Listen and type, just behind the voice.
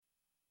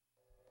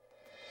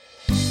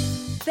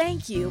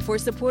Thank you for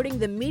supporting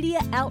the media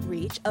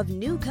outreach of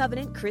New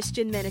Covenant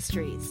Christian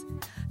Ministries.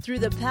 Through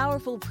the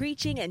powerful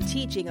preaching and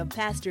teaching of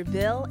Pastor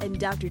Bill and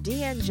Dr.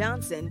 Deanne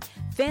Johnson,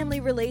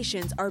 family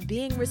relations are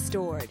being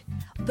restored.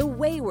 The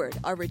wayward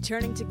are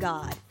returning to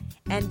God.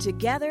 And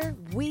together,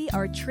 we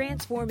are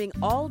transforming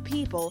all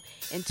people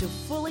into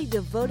fully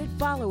devoted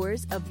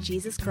followers of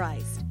Jesus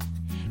Christ.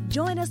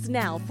 Join us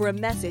now for a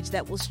message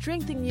that will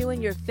strengthen you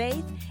in your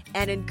faith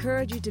and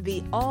encourage you to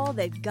be all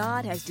that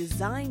God has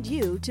designed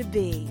you to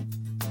be.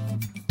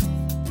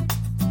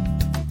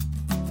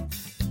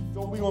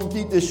 So we're going to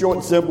keep this short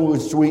and simple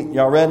and sweet.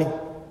 Y'all ready?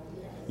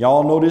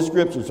 Y'all know this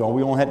scripture, so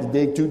we don't have to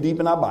dig too deep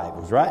in our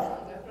Bibles, right?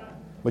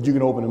 But you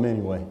can open them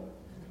anyway,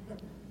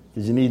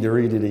 because you need to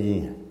read it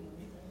again.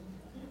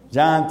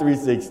 John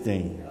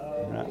 3:16.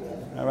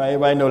 All right,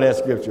 everybody know that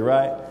scripture,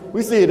 right?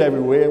 We see it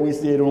everywhere. We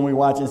see it when we're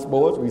watching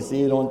sports. We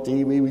see it on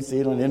TV. We see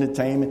it on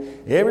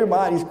entertainment.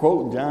 Everybody's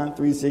quoting John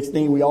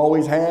 3:16. We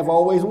always have,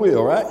 always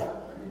will, right?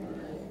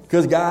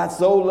 Because God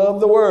so loved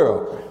the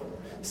world.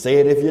 Say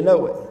it if you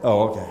know it.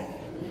 Oh, okay.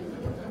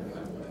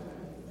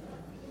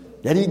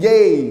 That he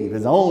gave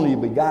his only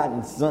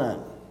begotten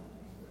Son.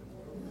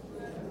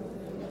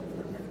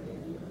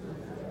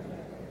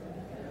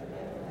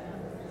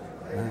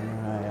 All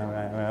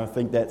right. I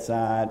think that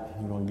side,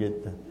 you're going to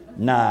get the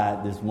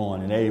nod this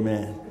morning.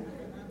 Amen.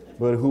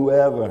 But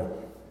whoever,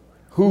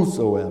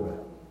 whosoever,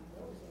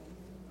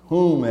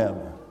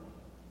 whomever,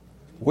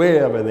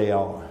 wherever they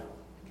are,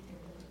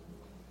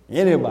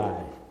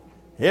 anybody,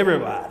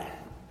 everybody,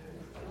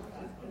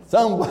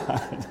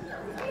 somebody,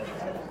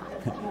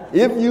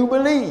 if you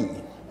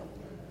believe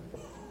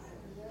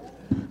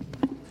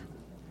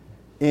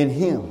in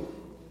him,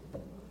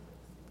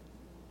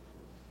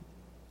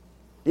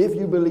 if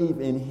you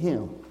believe in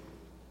him,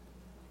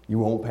 you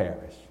won't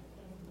perish,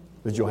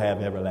 but you'll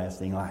have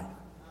everlasting life.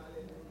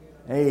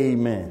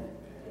 Amen.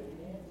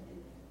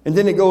 And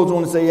then it goes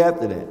on to say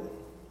after that,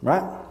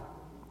 right?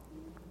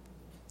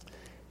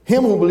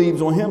 Him who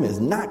believes on him is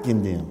not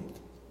condemned,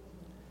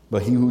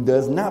 but he who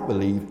does not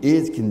believe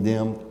is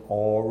condemned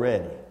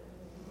already.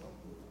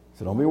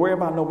 So don't be worried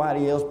about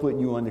nobody else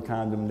putting you under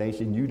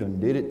condemnation. You done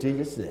did it to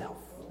yourself.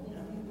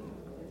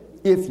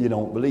 If you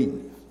don't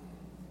believe.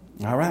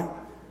 All right?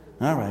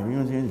 All right.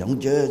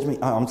 Don't judge me.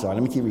 Oh, I'm sorry.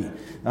 Let me keep reading.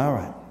 All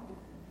right.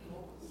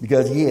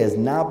 Because he has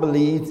not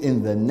believed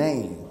in the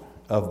name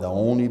of the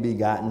only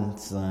begotten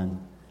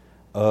Son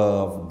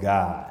of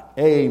God.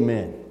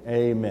 Amen.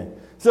 Amen.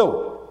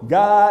 So,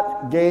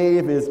 God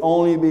gave his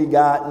only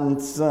begotten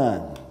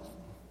Son.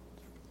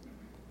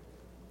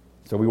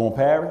 So we won't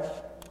perish.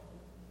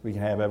 We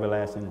can have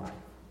everlasting life.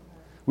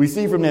 We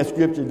see from that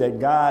scripture that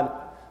God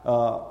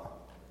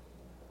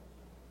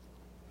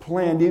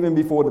planned even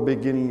before the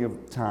beginning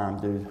of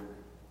time to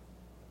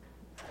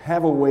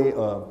have a way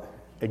of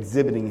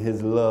exhibiting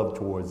his love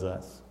towards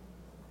us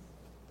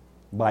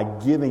by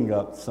giving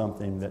up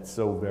something that's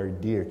so very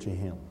dear to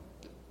him.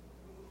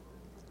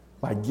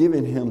 By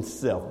giving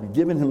himself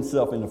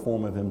in the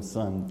form of his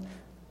Son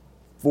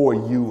for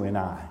you and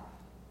I.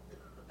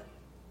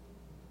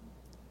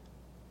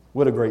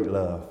 What a great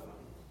love.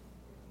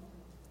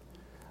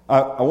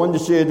 I wanted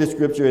to share this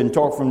scripture and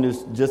talk from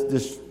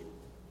this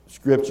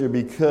scripture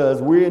because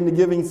we're in the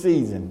giving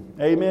season.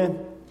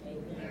 Amen?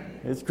 Amen.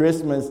 It's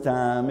Christmas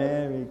time.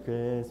 Merry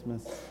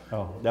Christmas.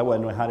 Oh, that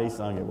wasn't how they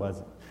sung it, was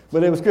it?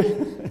 But it was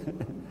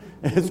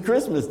it's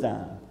Christmas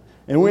time.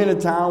 And we're in a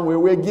time where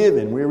we're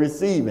giving, we're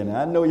receiving.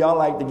 I know y'all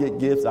like to get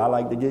gifts. I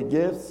like to get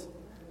gifts.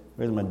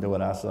 Where's my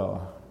daughter? I saw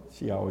her.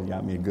 She always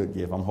got me a good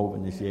gift. I'm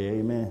hoping this year.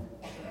 Amen.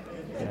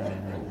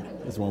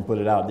 Just want to put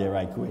it out there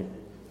right quick.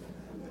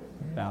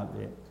 Out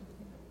there.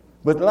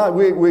 But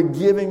we're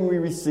giving,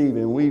 we're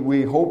receiving.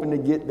 We're hoping to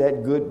get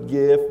that good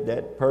gift,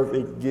 that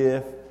perfect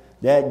gift,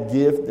 that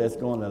gift that's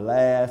going to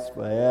last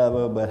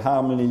forever. But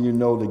how many of you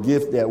know the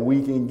gift that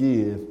we can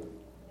give,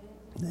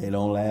 they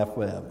don't last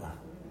forever?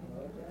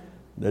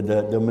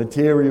 The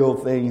material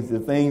things, the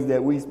things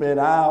that we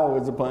spend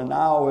hours upon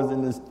hours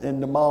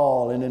in the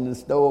mall and in the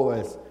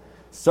stores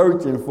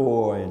searching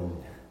for and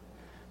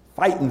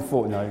fighting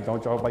for. No,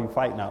 don't talk about you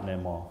fighting out in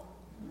that mall.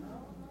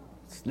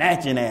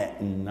 Snatching at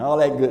and all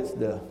that good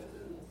stuff.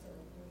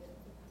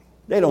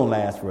 They don't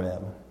last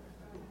forever.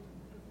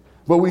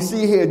 But we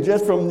see here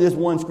just from this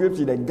one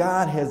scripture that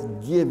God has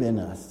given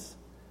us.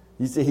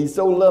 He said he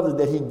so loved us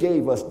that he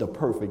gave us the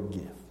perfect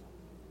gift.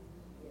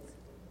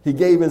 He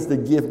gave us the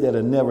gift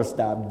that'll never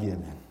stop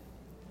giving.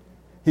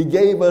 He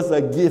gave us a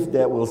gift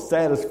that will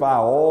satisfy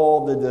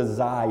all the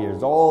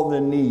desires, all the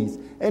needs,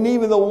 and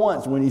even the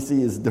wants when he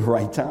sees it's the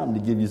right time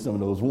to give you some of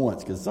those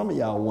wants, because some of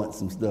y'all want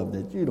some stuff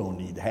that you don't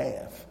need to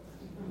have.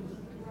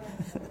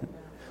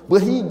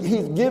 But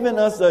he's given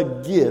us a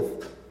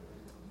gift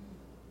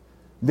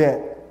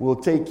that will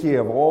take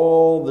care of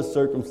all the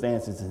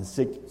circumstances and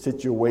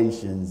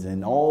situations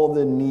and all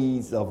the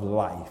needs of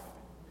life.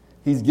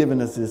 He's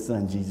given us his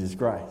Son, Jesus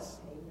Christ.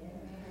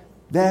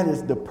 That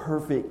is the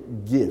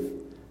perfect gift.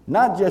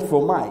 Not just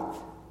for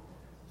Mike,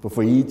 but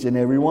for each and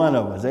every one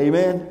of us.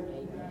 Amen?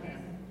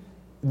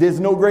 there's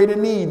no greater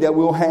need that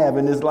we'll have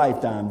in this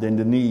lifetime than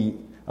the need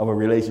of a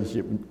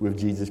relationship with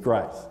Jesus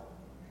Christ.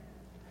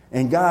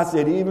 And God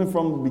said, even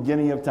from the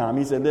beginning of time,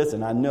 he said,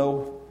 listen, I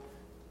know.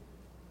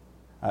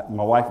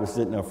 My wife was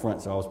sitting up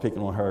front, so I was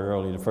picking on her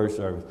early in the first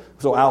service.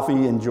 So Alfie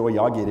and Joy,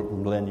 y'all get it.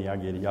 And Glenda, y'all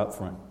get it. Y'all up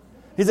front.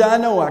 He said, I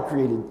know I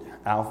created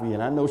Alfie,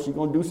 and I know she's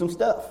going to do some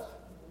stuff.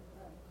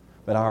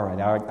 But all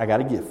right, I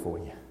got a gift for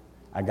you.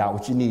 I got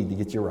what you need to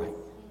get you right.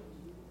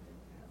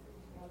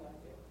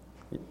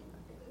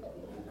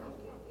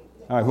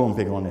 All right, who am I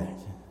picking on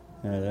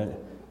that?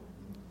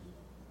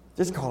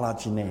 Just call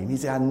out your name. He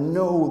said, I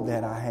know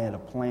that I had a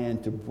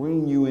plan to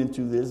bring you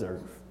into this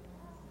earth.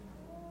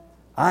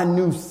 I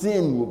knew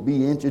sin would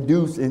be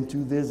introduced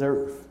into this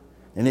earth.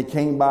 And it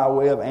came by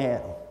way of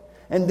Adam.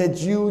 And that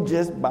you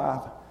just by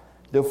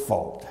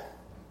default.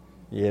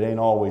 Yeah, it ain't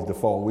always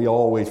default. We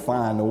always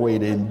find a way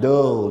to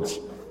indulge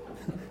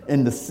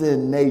in the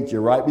sin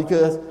nature, right?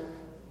 Because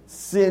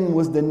sin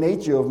was the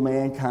nature of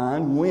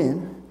mankind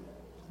when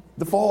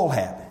the fall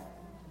happened.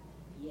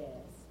 Yes.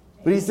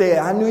 But he said,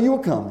 I knew you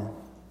were coming.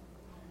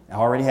 I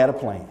already had a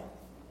plan.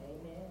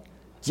 Amen.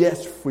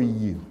 Just for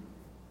you.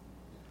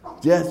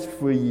 Just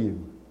for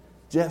you.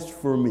 Just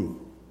for me.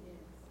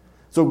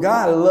 So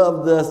God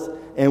loved us,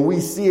 and we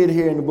see it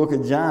here in the book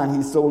of John.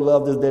 He so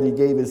loved us that he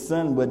gave his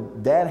son,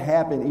 but that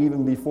happened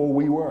even before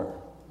we were.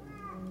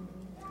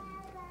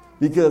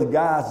 Because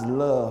God's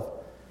love,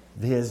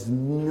 there's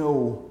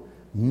no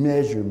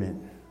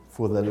measurement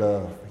for the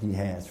love he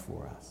has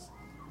for us.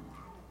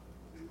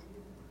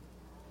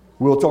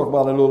 We'll talk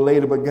about it a little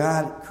later, but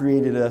God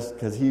created us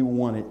because he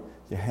wanted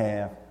to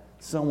have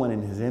someone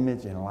in his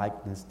image and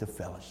likeness to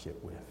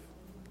fellowship with.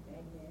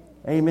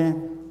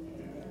 Amen.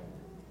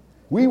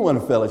 We want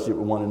to fellowship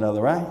with one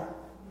another, right?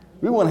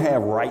 We want to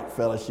have right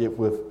fellowship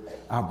with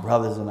our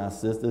brothers and our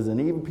sisters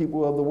and even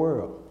people of the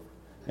world.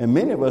 And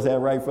many of us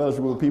have right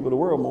fellowship with people of the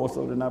world more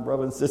so than our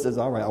brothers and sisters.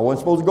 All right, I wasn't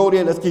supposed to go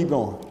there. Let's keep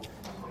going.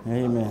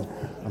 Amen.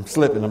 I'm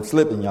slipping,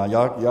 y'all.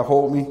 Y'all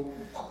hold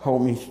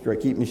me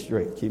straight. Keep me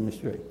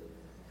straight.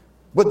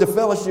 But the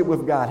fellowship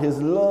with God, his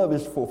love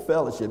is for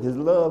fellowship. His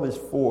love is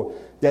for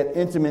that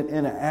intimate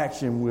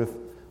interaction with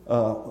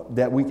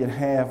that we can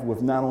have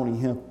with not only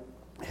him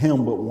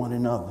but one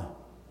another.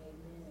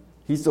 Amen.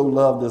 He so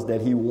loved us that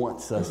he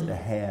wants us to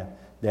have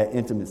that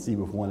intimacy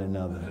with one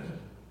another.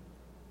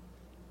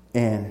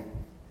 And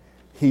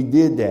he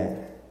did that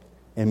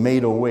and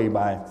made a way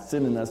by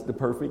sending us the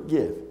perfect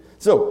gift.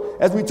 So,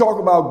 as we talk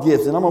about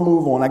gifts, and I'm going to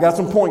move on. I got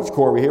some points,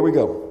 Corey. Here we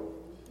go.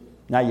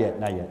 Not yet.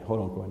 Hold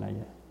on, Corey, not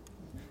yet.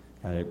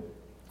 All right.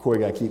 Corey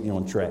got to keep me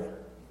on track.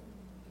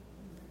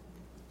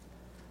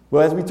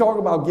 Well, as we talk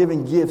about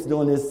giving gifts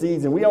during this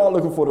season, we all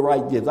looking for the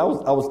right gifts. I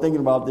was thinking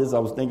about this. I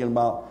was thinking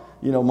about,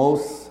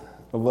 most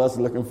of us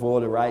looking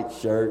for the right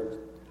shirt,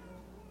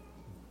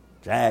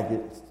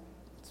 jacket,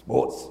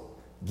 sports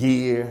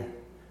gear.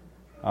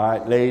 All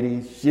right,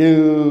 ladies,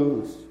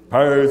 shoes,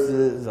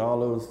 purses, all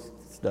those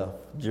stuff.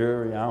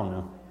 Jewelry, I don't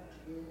know.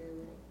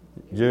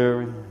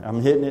 Jewelry,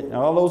 I'm hitting it.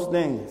 All those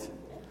things.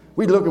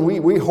 We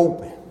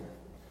hoping.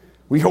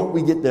 We hope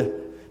we get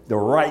the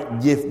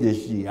right gift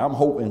this year. I'm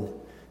hoping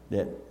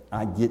that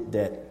I get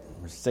that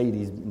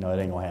Mercedes. No, it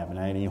ain't going to happen.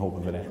 I ain't even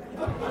hoping for that.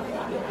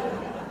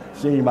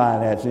 She ain't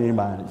buying that. She ain't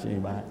buying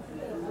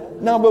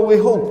it. No, but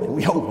we're hoping.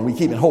 We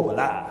keeping hope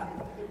alive.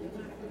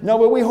 No,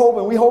 but we're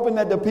hoping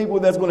that the people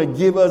that's going to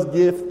give us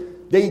gifts,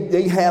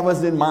 they have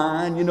us in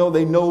mind. They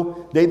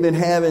know they've been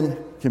having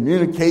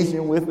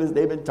communication with us.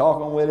 They've been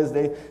talking with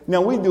us.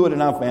 Now, we do it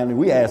in our family.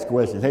 We ask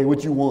questions. Hey,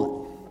 what you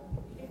want?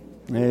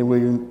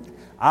 And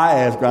I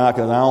ask God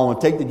because I don't want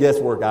to take the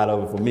guesswork out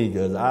of it for me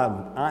because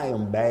I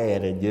am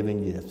bad at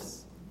giving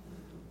gifts.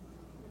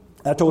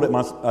 I told on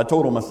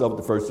myself at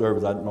the first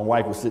service. My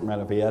wife was sitting right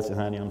up here. I said,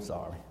 honey, I'm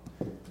sorry.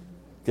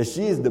 Because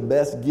she is the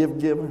best gift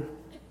giver.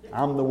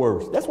 I'm the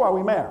worst. That's why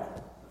we married.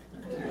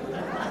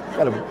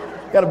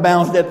 Got to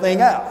balance that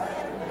thing out.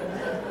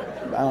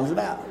 Balance it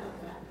out.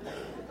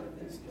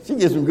 She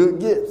gives some good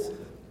gifts.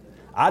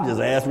 I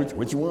just ask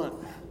what you want.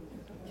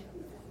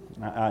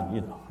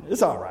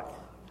 It's all right.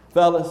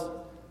 Fellas,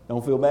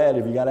 don't feel bad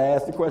if you got to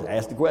ask the question.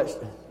 Ask the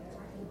question.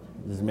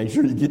 Just make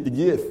sure you get the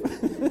gift.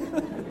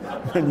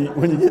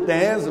 when you get the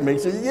answer,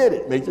 make sure you get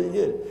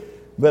it.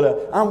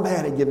 But I'm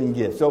bad at giving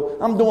gifts. So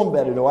I'm doing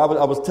better, though.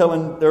 I was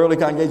telling the early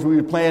congregation we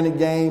were playing the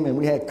game, and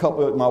we had a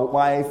couple with my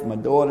wife, my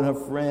daughter and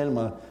her friend,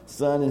 my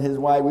son and his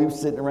wife. We were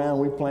sitting around,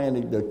 we were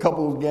playing the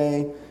couples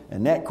game,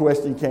 and that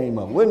question came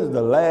up. What is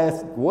the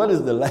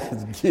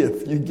last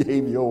gift you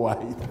gave your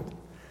wife?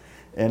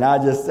 And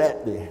I just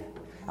sat there.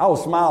 I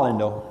was smiling,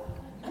 though.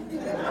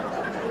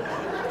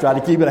 Tried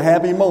to keep it a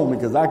happy moment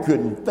because I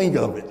couldn't think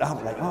of it. I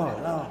was like, oh,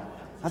 no.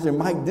 I said,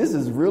 Mike, this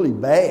is really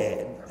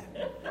bad.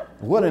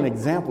 What an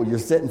example you're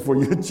setting for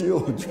your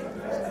children.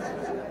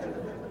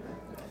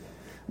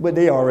 But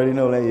they already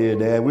know that, yeah,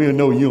 Dad. We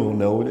know you don't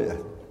know that.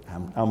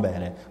 I'm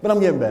bad at it. But I'm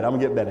getting better. I'm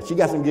going to get better. She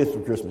got some gifts for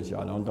Christmas,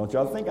 y'all. Don't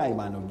y'all think I ain't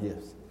buying no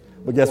gifts.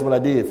 But guess what I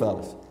did,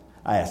 fellas?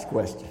 I asked a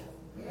question.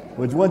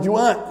 What you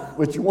want?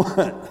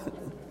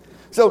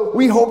 So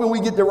we hoping we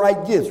get the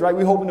right gifts, right?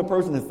 We hoping the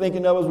person is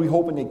thinking of us. We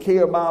hoping they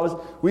care about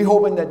us. We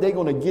hoping that they're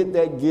going to get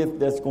that gift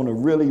that's going to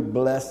really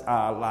bless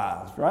our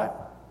lives, right?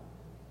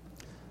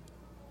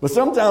 But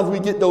sometimes we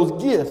get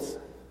those gifts,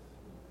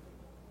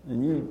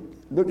 and you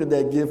look at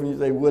that gift and you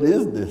say, what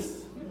is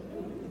this?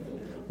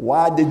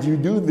 Why did you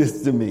do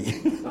this to me?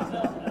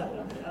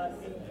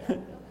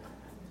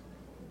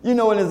 You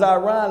know, and it's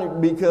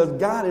ironic because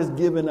God has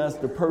given us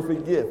the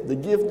perfect gift, the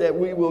gift that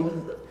we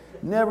will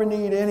never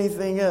need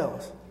anything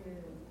else.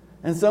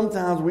 And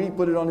sometimes we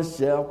put it on the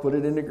shelf, put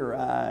it in the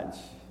garage,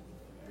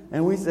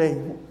 and we say,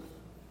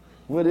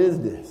 what is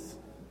this?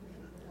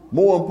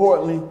 More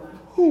importantly,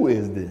 who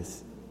is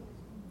this?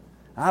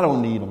 I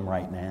don't need them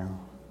right now.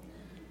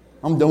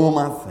 I'm doing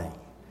my thing.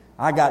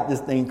 I got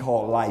this thing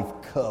called life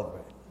covered.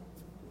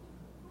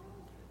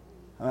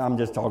 I'm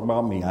just talking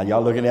about me.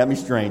 Y'all looking at me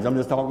strange. I'm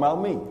just talking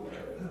about me.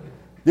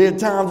 There are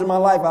times in my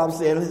life I've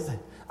said, listen,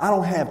 I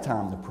don't have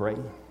time to pray.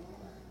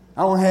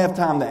 I don't have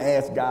time to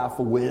ask God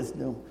for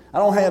wisdom. I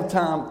don't have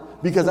time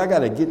because I got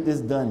to get this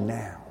done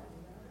now.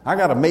 I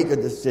got to make a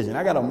decision.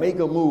 I got to make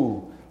a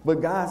move.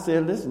 But God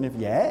said, listen, if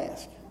you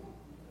ask,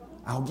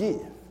 I'll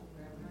give.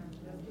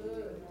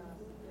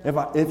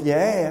 If you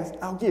ask,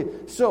 I'll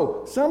give.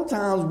 So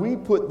sometimes we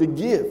put the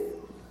gift,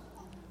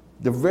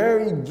 the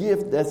very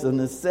gift that's a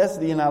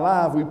necessity in our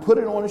lives, we put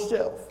it on the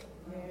shelf.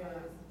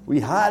 We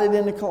hide it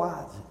in the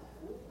closet.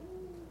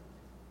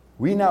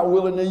 We're not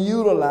willing to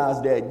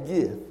utilize that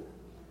gift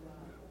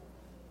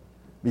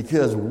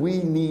because we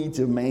need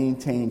to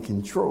maintain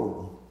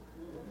control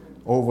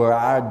over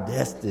our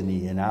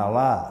destiny in our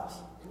lives.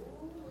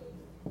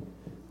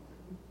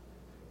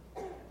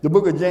 The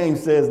book of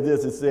James says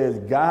this. It says,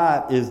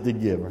 God is the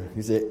giver.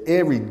 He said,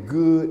 every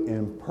good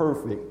and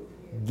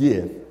perfect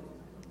gift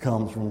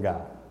comes from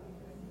God.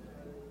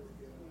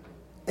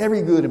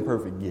 Every good and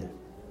perfect gift.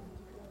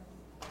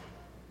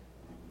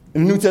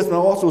 In the New Testament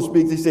also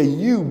speaks, he said,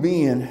 you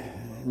being,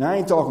 now I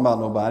ain't talking about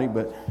nobody,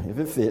 but if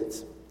it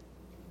fits,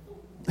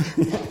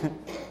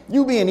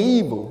 you being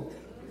evil,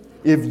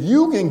 if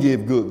you can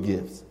give good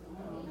gifts,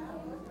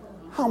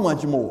 how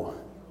much more?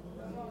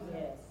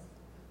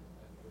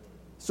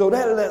 So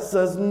that lets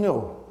us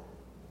know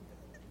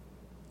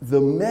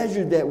the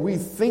measure that we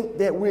think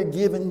that we're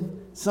giving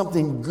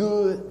something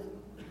good,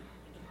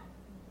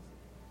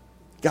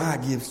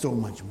 God gives so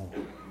much more.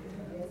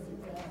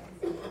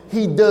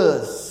 He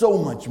does so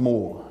much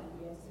more.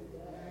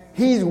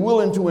 He's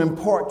willing to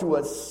impart to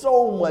us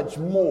so much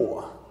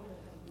more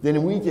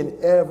than we can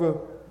ever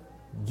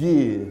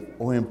give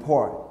or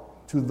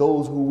impart to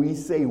those who we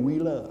say we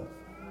love.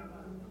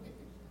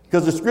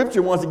 Because the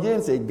scripture once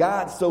again said,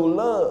 God so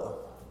loved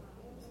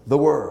the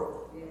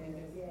world.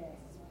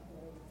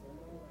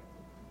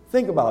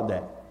 Think about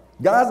that.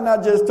 God's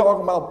not just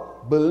talking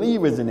about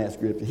believers in that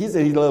scripture. He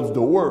said he loves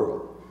the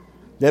world.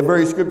 That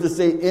very scripture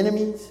say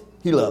enemies,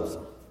 he loves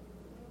them.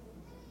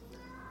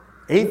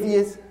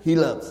 Atheists, he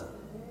loves them.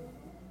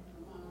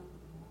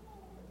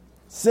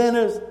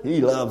 Sinners, he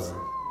loves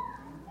them.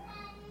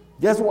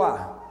 Guess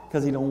why?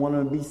 Because he don't want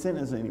them to be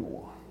sinners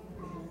anymore.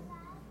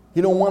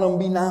 He don't want them to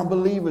be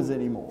non-believers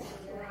anymore.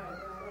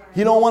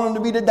 He don't want them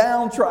to be the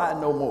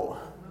downtrodden no more.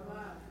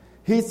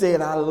 He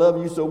said, I love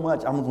you so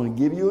much, I'm going to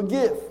give you a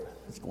gift.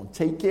 It's going to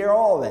take care of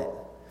all that.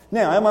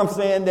 Now, am I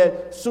saying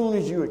that as soon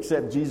as you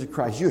accept Jesus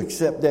Christ, you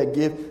accept that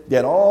gift,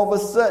 that all of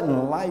a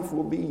sudden life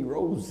will be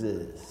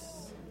roses?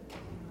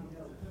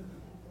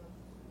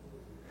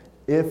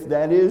 If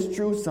that is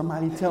true,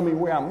 somebody tell me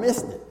where I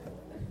missed it.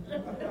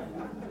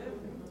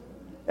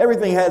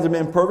 Everything hasn't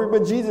been perfect,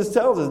 but Jesus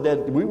tells us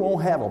that we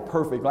won't have a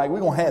perfect life. We're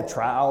going to have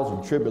trials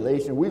and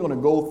tribulation. We're going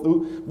to go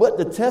through. But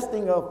the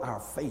testing of our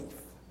faith,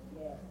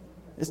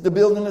 it's the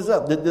building us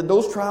up.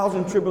 Those trials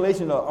and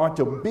tribulations are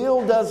to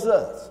build us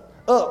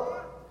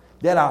up,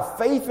 that our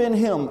faith in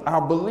him,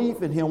 our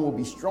belief in him will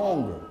be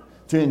stronger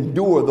to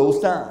endure those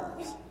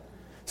times.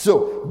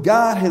 So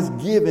God has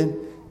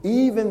given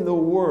even the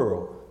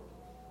world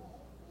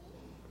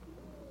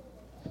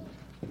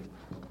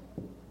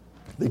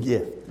the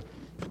gift.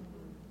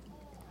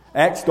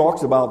 Acts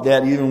talks about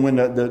that even when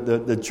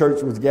the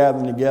church was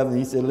gathering together.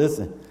 He said,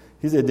 listen,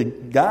 he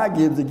said, God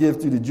gives the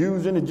gift to the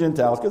Jews and the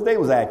Gentiles because they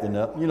was acting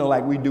up. You know,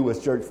 like we do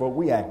as church folk,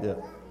 we act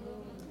up.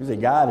 He said,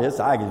 God, it's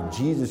I give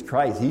Jesus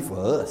Christ, he for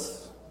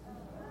us.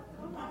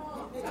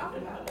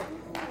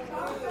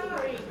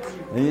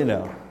 And, you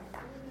know,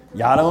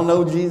 y'all don't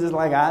know Jesus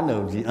like I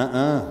know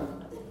Jesus.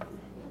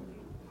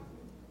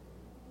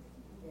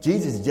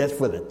 Jesus is just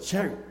for the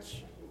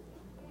church.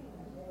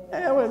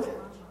 And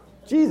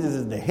Jesus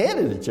is the head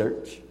of the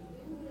church.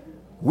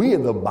 We are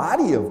the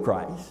body of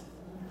Christ.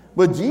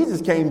 But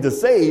Jesus came to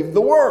save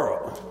the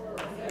world.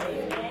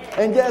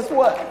 And guess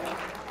what?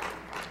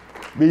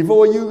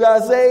 Before you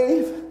got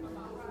saved,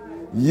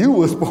 you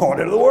was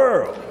part of the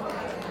world.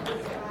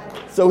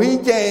 So he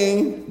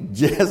came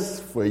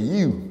just for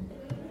you.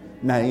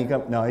 Now he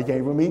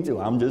came for me too.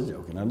 I'm just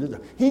joking.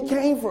 He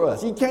came for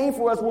us. He came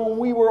for us when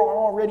we were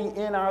already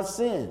in our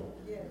sin.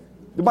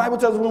 The Bible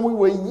tells us when we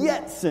were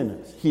yet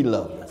sinners, he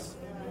loved us.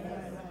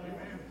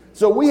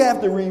 So we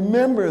have to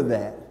remember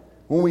that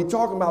when we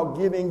talk about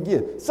giving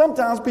gifts.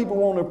 Sometimes people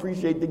won't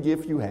appreciate the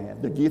gift you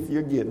have, the gift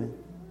you're giving.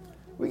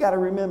 We got to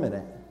remember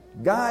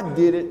that. God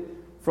did it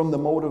from the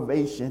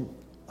motivation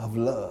of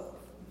love.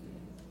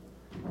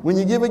 When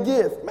you give a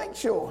gift, make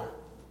sure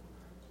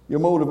your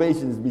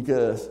motivation is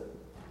because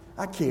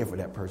I care for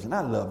that person.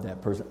 I love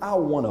that person. I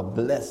want to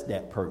bless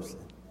that person.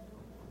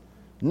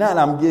 Not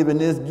I'm giving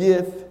this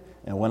gift,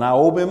 and when I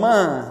open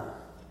mine,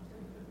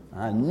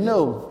 I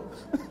know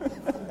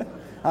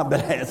I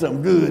better have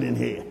something good in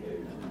here.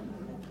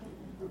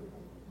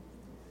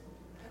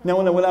 Now,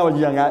 when I was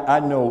young, I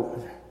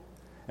know,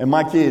 and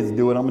my kids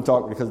do it. I'm going to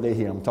talk because they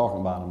hear I'm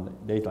talking about them.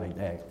 They like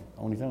that.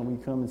 Only time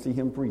we come and see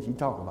him preach, he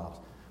talk about us.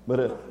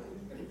 But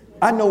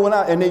I know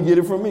and they get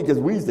it from me because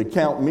we used to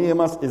count, me and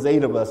there's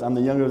 8 of us. I'm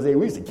the youngest of 8.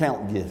 We used to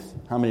count gifts,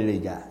 how many they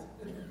got.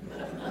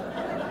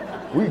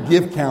 We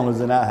gift counters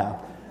in our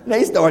house. And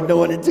they start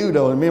doing it too,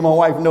 though. And me and my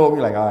wife know it.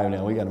 We're like, all right,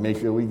 now we got to make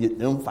sure we get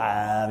them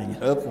 5 and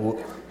get up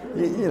 4.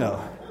 You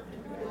know.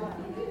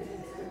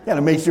 Got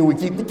to make sure we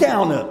keep the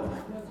count up.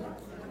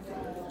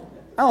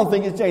 I don't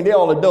think it's changed. They're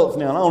all adults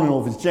now. And I don't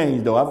know if it's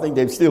changed, though. I think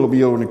they'd still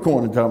be over in the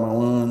corner talking about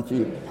 1,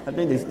 2. I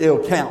think they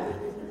still count.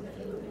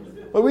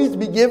 But we used to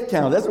be gift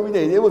counters. That's what we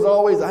did. It was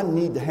always, I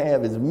need to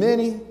have as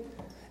many.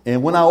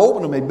 And when I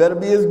open them, they better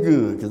be as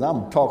good. Because I ain't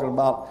going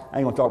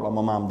to talk about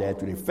my mom and dad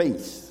to their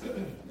face.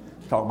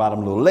 Talk about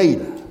them a little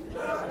later.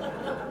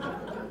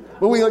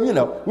 But we're going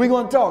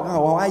to talk.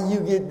 Oh, why you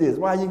get this?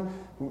 Why you?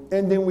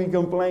 And then we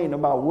complain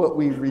about what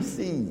we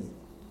receive.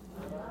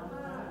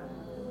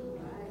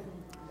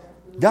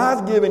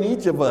 God's given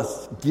each of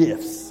us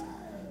gifts.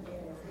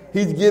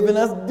 He's given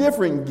us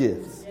different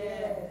gifts.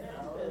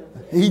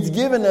 He's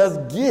given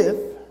us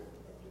gifts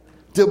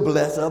to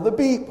bless other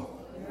people.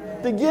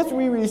 The gifts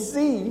we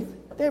receive,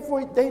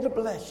 therefore, they to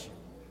bless you.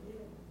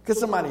 Because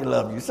somebody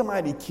loves you,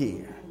 somebody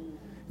cares.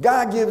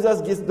 God gives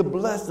us gifts to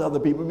bless other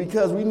people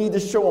because we need to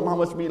show them how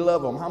much we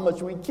love them, how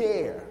much we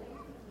care.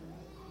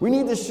 We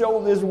need to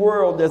show this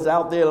world that's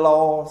out there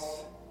lost,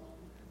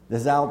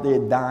 that's out there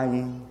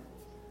dying,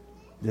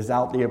 that's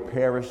out there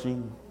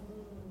perishing.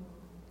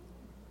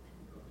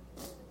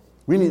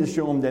 We need to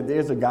show them that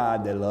there's a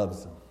God that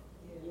loves them.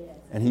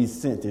 And he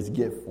sent his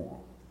gift for them.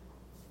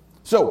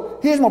 So,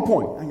 here's my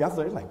point. Y'all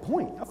thought it was like,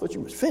 point? I thought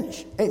you was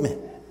finished.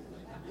 Amen.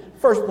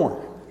 First point.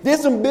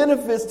 There's some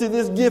benefits to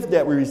this gift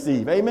that we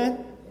receive.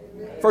 Amen?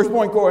 First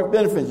point, Corey,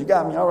 benefits. You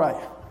got me? All right.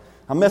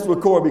 I mess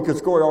with Corey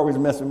because Corey always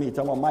messes with me.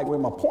 Tell my Mike where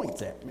my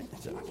points at. Man.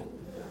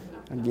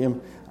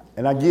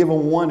 I give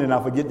him 1 and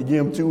I forget to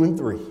give him 2 and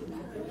 3.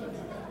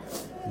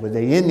 But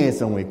they in there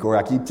somewhere, Corey.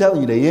 I keep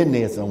telling you they in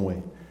there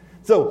somewhere.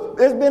 So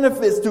there's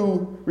benefits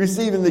to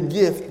receiving the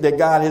gift that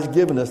God has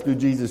given us through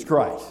Jesus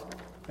Christ.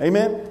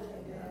 Amen?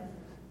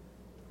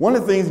 One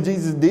of the things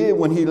Jesus did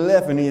when he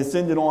left and he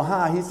ascended on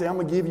high, he said, I'm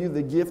going to give you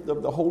the gift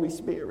of the Holy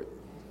Spirit.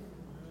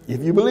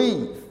 If you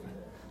believe.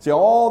 See,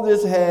 all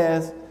this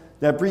has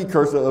that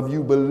precursor of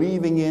you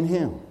believing in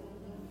him.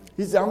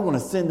 He said, I'm going to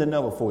send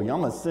another for you.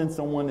 I'm going to send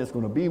someone that's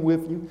going to be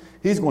with you.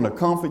 He's going to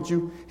comfort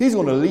you. He's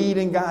going to lead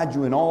and guide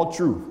you in all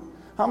truth.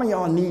 How many of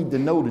y'all need to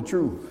know the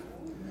truth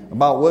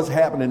about what's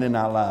happening in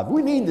our lives?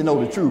 We need to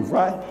know the truth,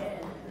 right?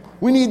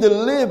 We need to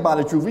live by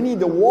the truth. We need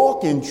to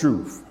walk in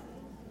truth.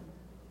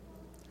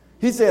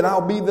 He said,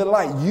 I'll be the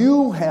light.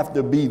 You have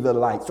to be the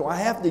light. So I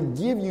have to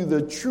give you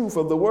the truth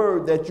of the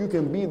word that you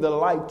can be the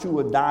light to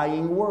a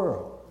dying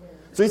world.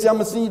 So he said, I'm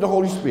going to send you the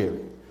Holy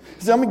Spirit.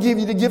 He said, I'm going to give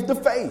you the gift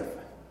of faith.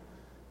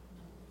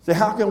 Say,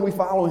 how can we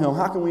follow him?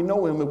 How can we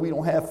know him if we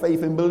don't have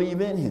faith and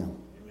believe in him?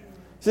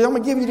 He said, I'm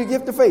going to give you the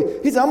gift of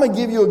faith. He said, I'm going to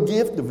give you a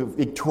gift of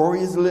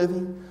victorious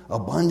living,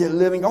 abundant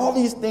living, all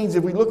these things.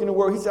 If we look in the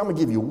word, he said, I'm going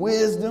to give you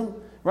wisdom,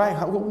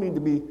 right? We need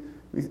to be...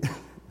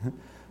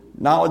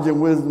 Knowledge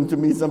and wisdom to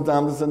me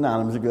sometimes is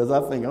synonymous because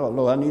I think, oh,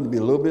 Lord, I need to be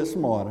a little bit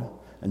smarter.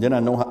 And then I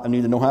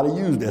need to know how to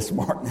use that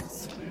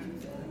smartness.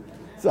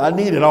 So I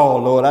need it all,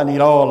 Lord. I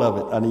need all of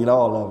it. I need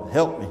all of it.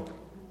 Help me.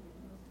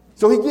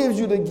 So he gives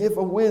you the gift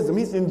of wisdom.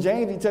 He's in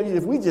James, he tells you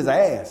if we just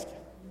ask,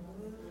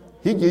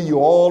 he gives you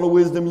all the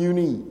wisdom you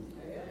need.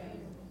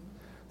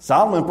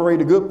 Solomon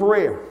prayed a good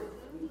prayer.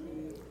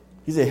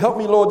 He said, help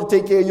me, Lord, to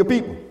take care of your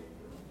people.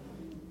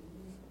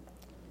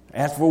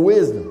 Ask for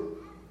wisdom.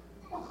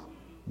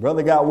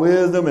 Brother got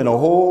wisdom and a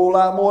whole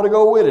lot more to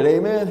go with it.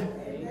 Amen?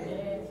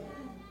 Amen.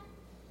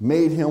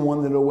 Made him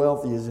one of the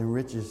wealthiest and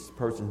richest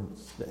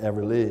persons to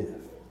ever live.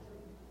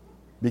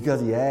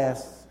 Because he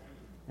asked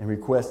and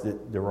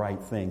requested the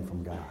right thing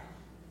from God.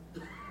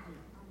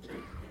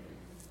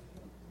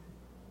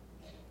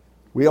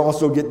 We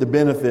also get the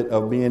benefit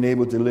of being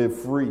able to live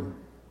free.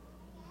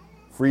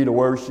 Free to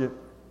worship.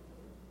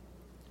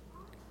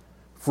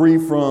 Free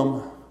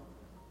from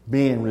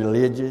being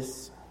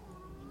religious.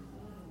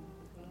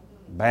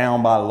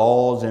 Bound by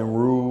laws and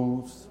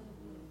rules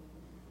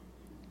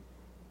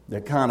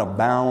that kind of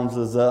bounds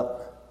us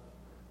up,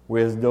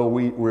 whereas though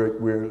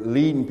we're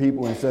leading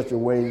people in such a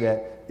way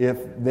that if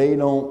they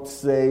don't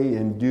say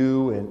and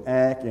do and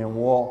act and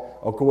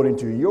walk according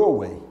to your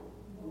way,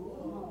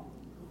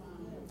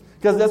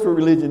 Because that's what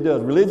religion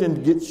does.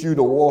 Religion gets you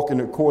to walk in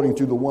according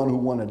to the one who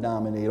want to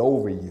dominate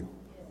over you.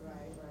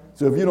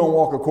 So if you don't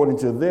walk according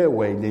to their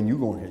way, then you're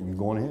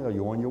going to hell.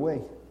 You're on your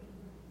way.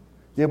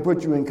 They'll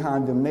put you in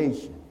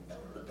condemnation.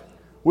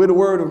 With the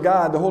word of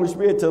God, the Holy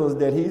Spirit tells us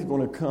that he's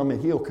going to come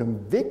and he'll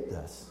convict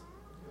us.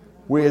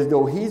 Whereas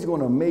though he's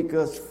going to make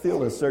us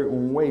feel a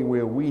certain way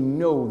where we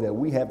know that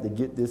we have to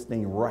get this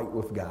thing right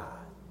with God.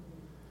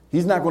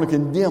 He's not going to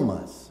condemn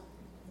us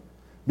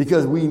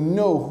because we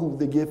know who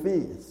the gift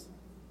is.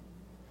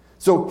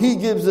 So he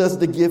gives us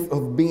the gift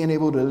of being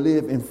able to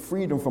live in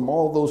freedom from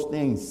all those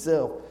things,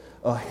 self,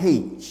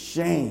 hate,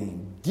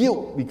 shame,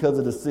 guilt because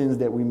of the sins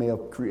that we may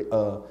have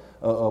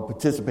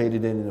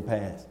participated in the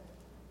past.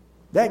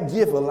 That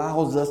gift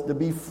allows us to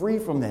be free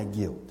from that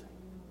guilt.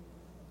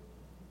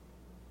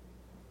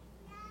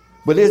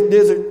 But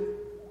there's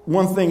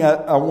one thing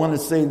I want to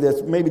say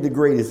that's maybe the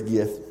greatest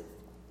gift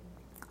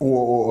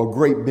or a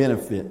great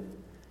benefit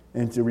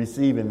into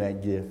receiving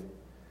that gift.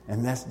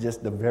 And that's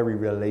just the very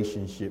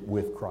relationship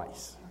with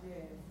Christ.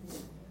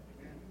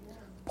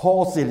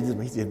 Paul said it this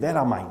way. He said, that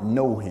I might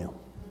know him.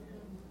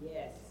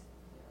 Yes.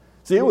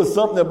 See, it was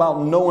something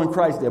about knowing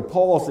Christ that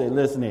Paul said,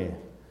 listen here.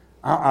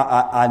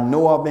 I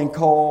know I've been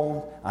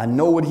called. I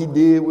know what he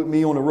did with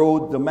me on the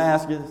road to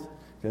Damascus.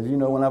 Because,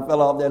 when I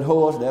fell off that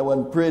horse, that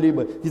wasn't pretty.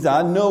 But he said,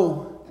 I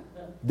know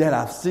that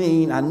I've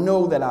seen. I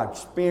know that I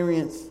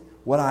experienced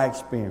what I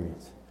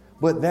experienced.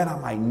 But that I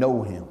might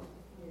know him.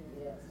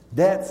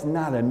 That's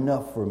not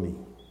enough for me.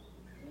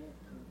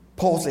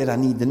 Paul said I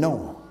need to know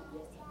him.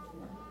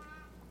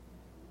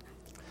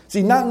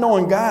 See, not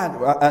knowing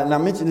God, and I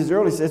mentioned this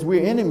earlier, says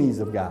we're enemies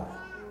of God.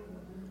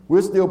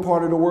 We're still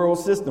part of the world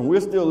system.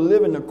 We're still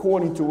living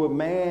according to what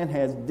man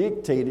has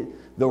dictated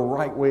the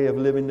right way of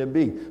living to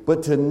be.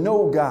 But to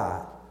know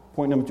God,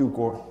 point number 2,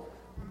 Corey.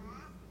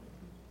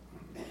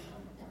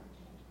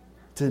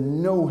 To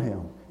know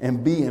him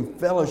and be in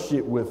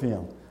fellowship with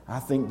him. I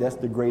think that's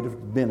the greatest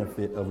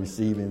benefit of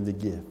receiving the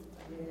gift.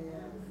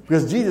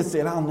 Because Jesus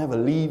said, I'll never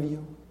leave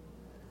you.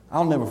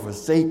 I'll never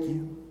forsake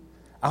you.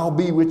 I'll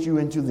be with you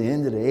into the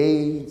end of the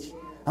age.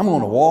 I'm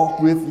going to walk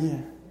with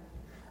you.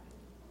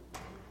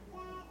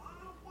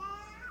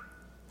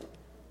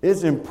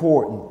 It's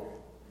important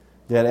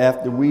that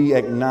after we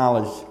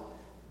acknowledge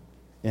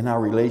in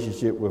our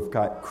relationship with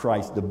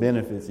Christ the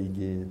benefits he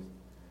gives,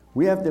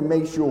 we have to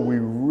make sure we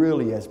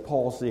really, as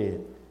Paul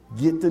said,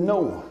 get to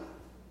know him.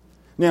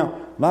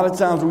 Now, a lot of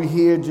times we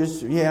hear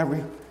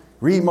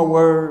read my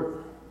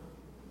word.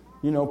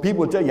 People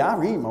will tell you, I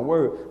read my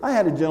word. I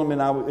had a gentleman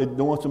I was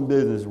doing some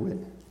business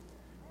with.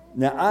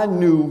 Now, I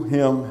knew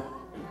him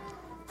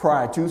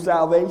prior to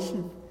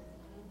salvation.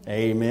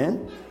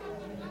 Amen.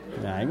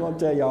 Now, I ain't going to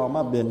tell y'all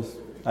my business.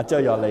 I'll tell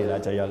y'all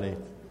later.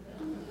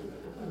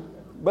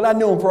 But I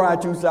knew him prior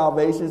to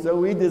salvation, so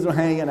we just were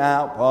hanging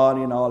out,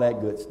 partying, all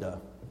that good stuff.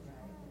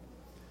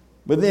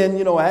 But then,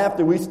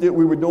 after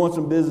we were doing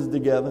some business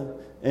together,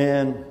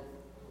 and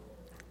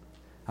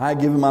I had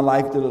given my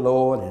life to the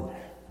Lord, and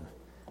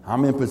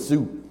I'm in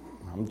pursuit.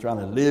 I'm trying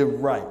to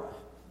live right.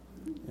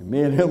 And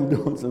me and him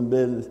doing some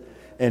business.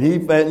 And he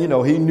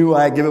knew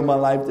I had given my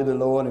life to the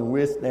Lord, and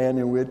we're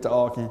standing, we're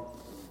talking.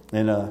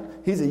 And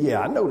he said,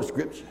 yeah, I know the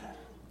scripture.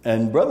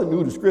 And brother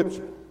knew the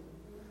scripture.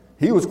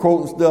 He was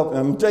quoting stuff. And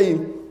I'm going to tell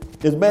you,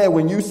 it's bad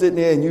when you sitting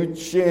there and you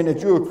sharing that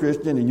you're a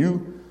Christian and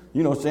you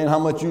saying how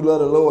much you love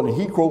the Lord. And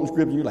he quoting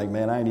scripture. You're like,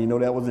 man, I didn't even know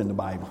that was in the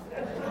Bible.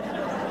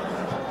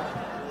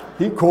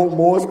 He quote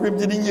more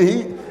scripture than you.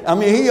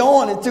 He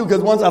on it too.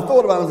 Because once I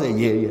thought about it, I said,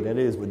 yeah, that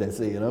is what that's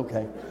saying.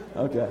 Okay.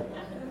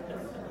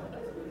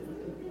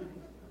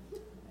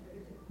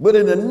 But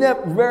in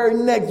the very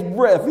next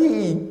breath,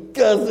 he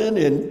cussing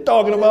and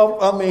talking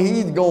about,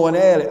 he's going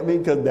at it.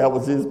 Because that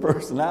was his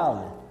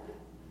personality.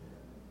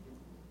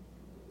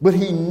 But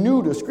he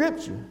knew the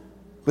scripture,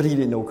 but he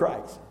didn't know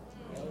Christ.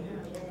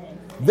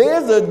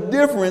 There's a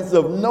difference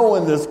of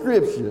knowing the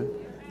scripture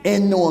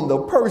and knowing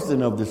the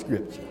person of the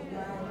scripture.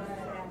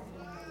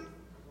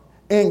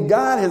 And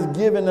God has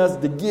given us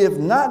the gift,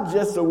 not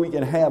just so we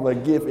can have a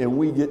gift and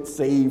we get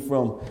saved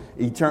from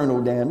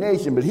eternal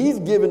damnation, but he's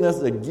given us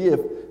a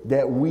gift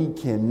that we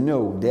can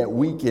know, that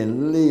we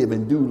can live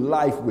and do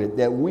life with,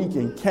 that we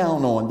can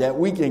count on, that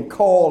we can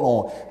call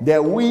on,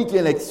 that we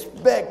can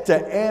expect to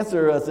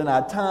answer us in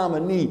our time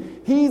of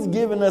need. He's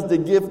given us the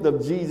gift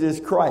of Jesus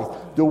Christ,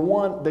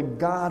 the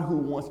God who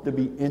wants to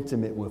be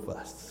intimate with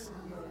us.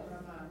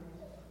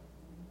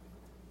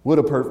 What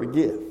a perfect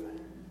gift.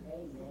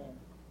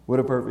 What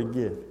a perfect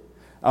gift.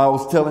 I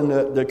was telling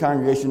the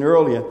congregation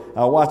earlier,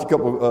 I watched a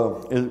couple,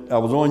 I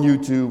was on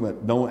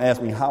YouTube, don't ask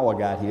me how I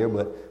got here,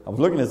 but I was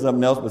looking at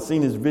something else, but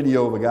seen this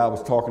video of a guy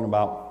was talking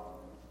about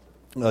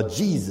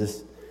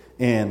Jesus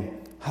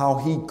and how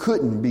he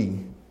couldn't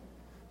be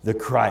the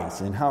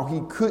Christ and how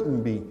he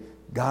couldn't be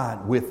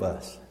God with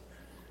us.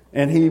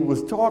 And he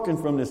was talking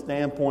from the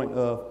standpoint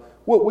of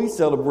what we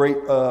celebrate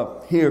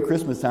here at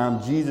Christmas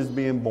time, Jesus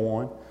being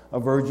born, a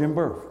virgin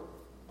birth.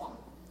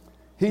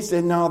 He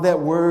said, no, that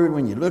word,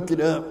 when you look it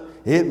up,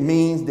 it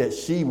means that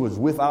she was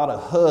without a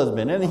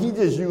husband. And he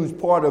just used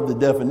part of the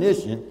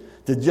definition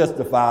to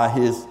justify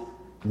his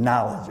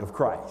knowledge of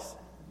Christ.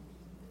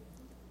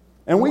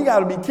 And we got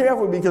to be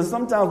careful because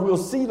sometimes we'll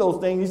see those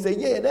things and you say,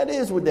 yeah, that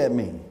is what that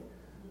means.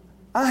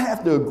 I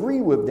have to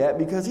agree with that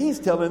because he's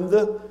telling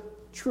the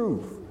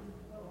truth.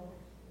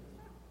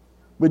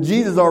 But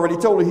Jesus already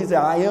told her, he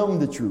said, I am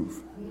the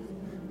truth.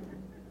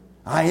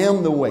 I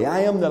am the way.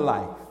 I am the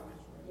life.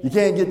 You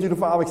can't get to the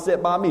Father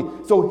except by me.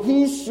 So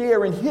he's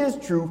sharing his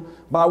truth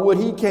by what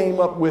he came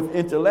up with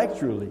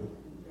intellectually.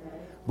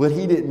 But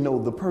he didn't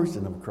know the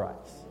person of Christ.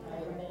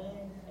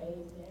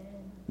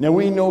 Now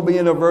we know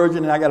being a virgin,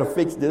 and I got to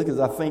fix this because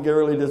I think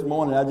early this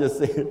morning I just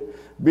said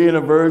being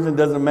a virgin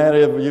doesn't matter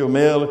if you're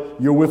male,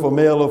 you're with a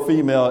male or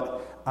female.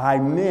 I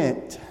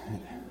meant,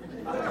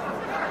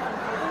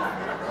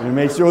 let me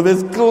make sure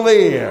this is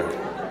clear.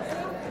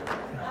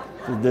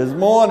 This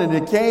morning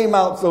it came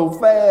out so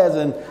fast,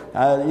 and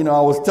I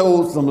was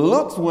told some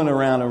looks went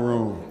around the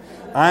room.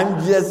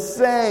 I'm just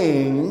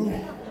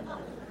saying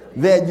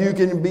that you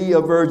can be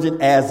a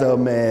virgin as a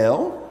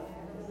male.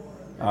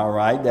 All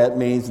right, that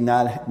means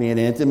not being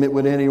intimate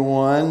with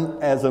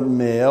anyone as a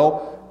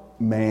male,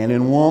 man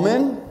and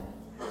woman.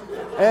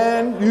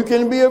 And you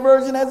can be a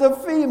virgin as a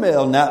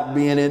female, not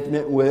being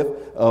intimate with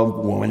a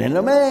woman and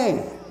a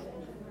man.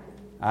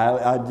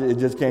 It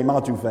just came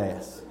out too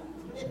fast.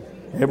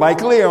 Everybody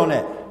clear on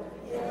that?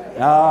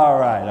 All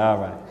right.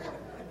 I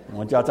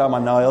want y'all talking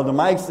about, no, Elder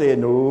Mike said,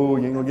 no,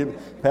 you ain't going to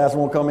get, Pastor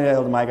won't come in,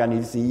 Elder Mike, I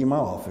need to see you in my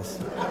office.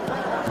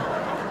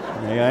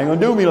 You ain't going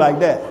to do me like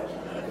that.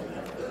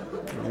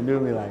 Do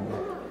me like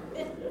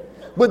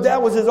that. But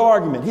that was his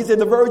argument. He said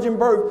the virgin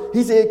birth,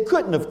 he said it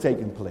couldn't have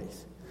taken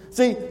place.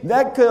 See,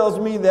 that tells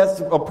me that's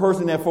a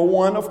person that, for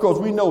one, of course,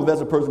 we know that's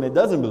a person that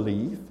doesn't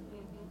believe.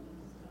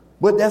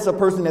 But that's a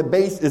person that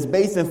is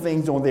basing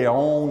things on their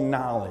own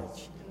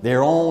knowledge,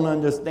 their own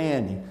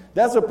understanding.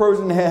 That's a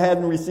person that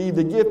hadn't received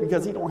the gift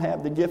because he don't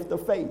have the gift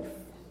of faith.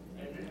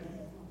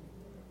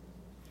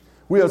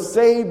 We are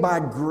saved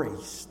by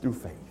grace through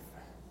faith.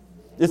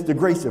 It's the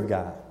grace of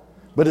God.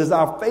 But it's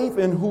our faith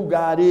in who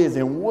God is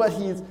and what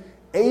he's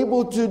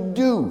able to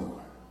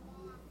do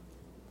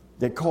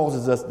that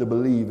causes us to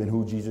believe in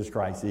who Jesus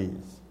Christ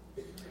is.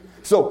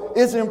 So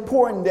it's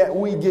important that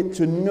we get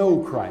to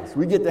know Christ.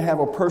 We get to have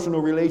a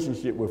personal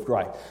relationship with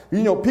Christ.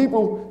 You know,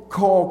 people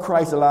call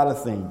Christ a lot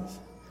of things.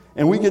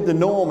 And we get to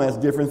know him as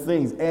different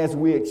things as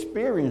we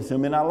experience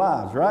him in our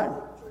lives, right?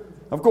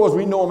 Of course,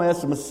 we know him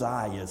as the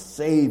Messiah,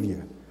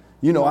 Savior.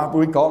 You know,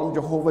 we call him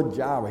Jehovah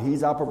Jireh.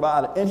 He's our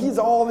provider. And he's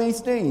all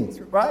these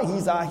things, right?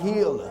 He's our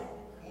healer.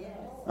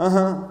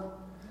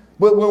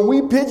 But when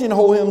we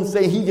pigeonhole him and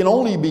say he can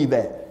only be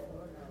that,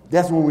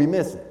 that's when we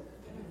miss it.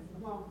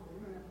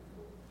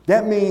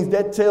 That means,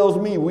 that tells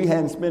me we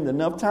hadn't spent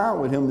enough time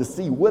with him to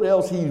see what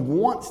else he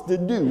wants to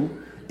do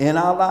in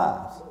our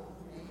lives.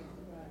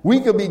 We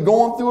could be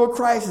going through a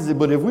crisis,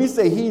 but if we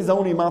say he's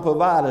only my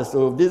provider,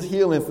 so if this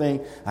healing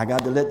thing, I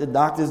got to let the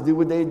doctors do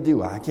what they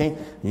do. I can't,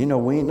 we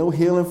ain't no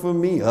healing for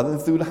me other than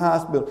through the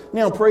hospital.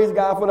 Now, praise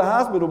God for the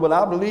hospital, but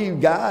I believe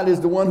God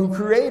is the one who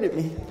created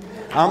me.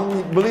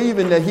 I'm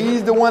believing that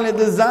he's the one that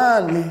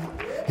designed me.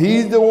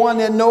 He's the one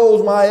that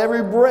knows my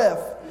every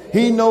breath.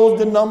 He knows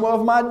the number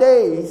of my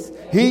days.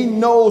 He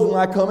knows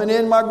when I'm coming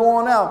in, my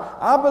going out.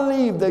 I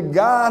believe that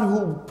God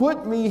who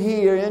put me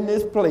here in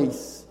this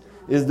place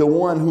is the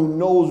one who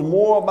knows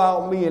more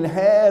about me and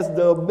has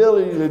the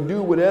ability to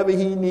do whatever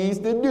he needs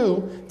to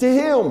do to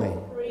heal me.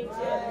 Preach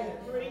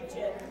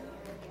it.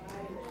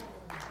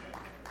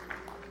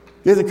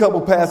 There's a couple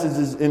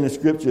passages in the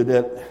scripture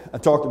that I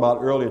talked about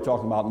earlier,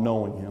 talking about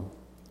knowing him.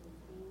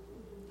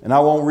 And I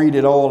won't read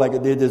it all like I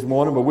did this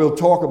morning, but we'll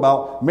talk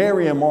about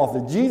Mary and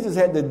Martha. Jesus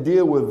had to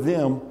deal with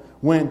them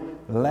when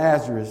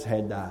Lazarus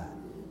had died.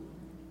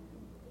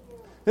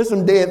 There's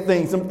some dead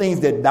things, some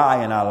things that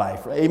die in our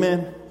life. Right?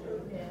 Amen?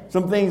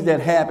 Some things that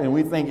happen,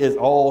 we think it's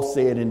all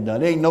said and done.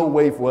 There ain't no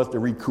way for us to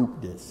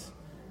recoup this.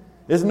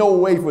 There's no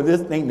way for this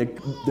thing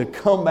to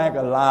come back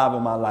alive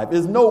in my life.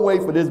 There's no way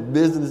for this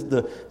business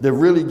to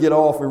really get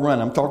off and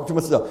run. I'm talking to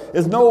myself.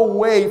 There's no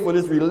way for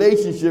this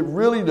relationship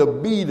really to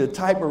be the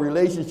type of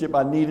relationship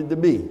I need it to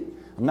be.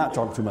 I'm not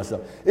talking to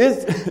myself.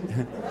 It's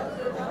I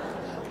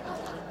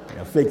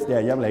gotta fix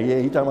that. Y'all like, yeah,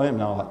 you talking about him?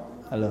 No,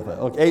 I love that.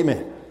 Okay,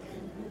 amen.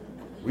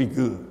 We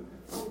good.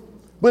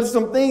 But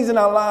some things in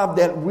our life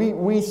that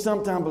we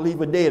sometimes believe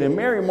are dead. And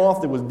Mary and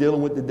Martha was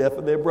dealing with the death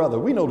of their brother.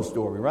 We know the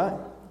story, right?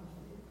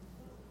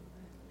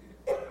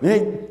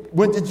 They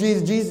went to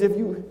Jesus. Jesus, if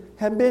you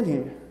had been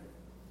here.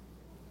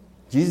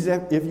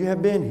 Jesus, if you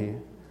had been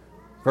here.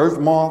 First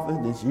Martha,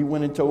 then she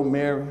went and told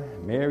Mary.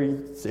 Mary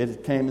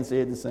came and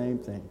said the same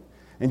thing.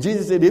 And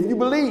Jesus said, if you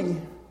believe,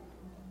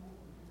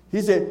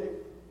 he said,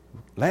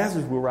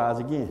 Lazarus will rise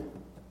again.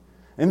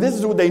 And this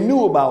is what they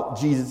knew about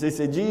Jesus. They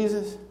said,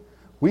 Jesus,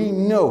 we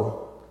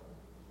know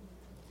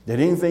that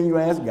anything you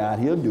ask God,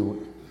 he'll do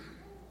it.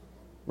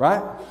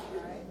 Right?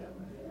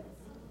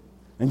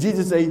 And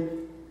Jesus said,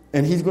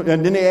 and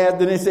then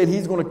they said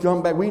he's going to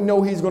come back. We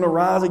know he's going to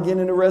rise again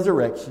in the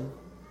resurrection.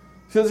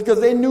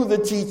 Because they knew the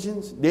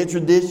teachings, their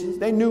traditions.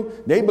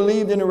 They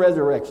believed in the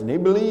resurrection. They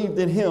believed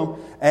in him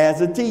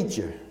as a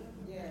teacher.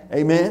 Yeah.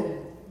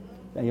 Amen.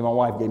 Thank you. My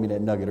wife gave me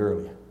that nugget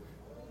earlier.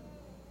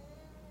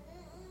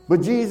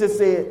 But Jesus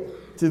said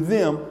to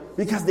them,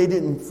 because they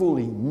didn't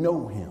fully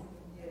know him,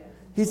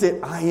 he said,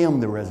 I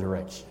am the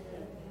resurrection.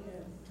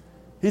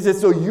 He said,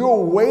 so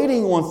you're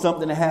waiting on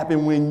something to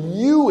happen when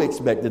you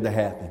expect it to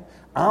happen.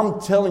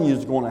 I'm telling you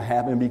it's going to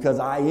happen because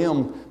I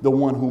am the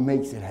one who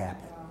makes it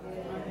happen.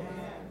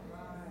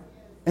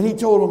 And he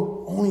told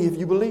them, only if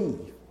you believe.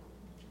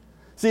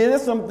 See,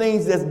 there's some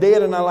things that's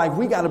dead in our life.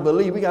 We got to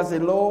believe. We got to say,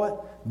 Lord,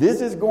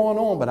 this is going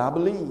on, but I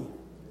believe.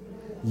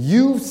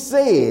 You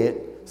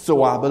said,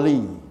 so I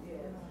believe.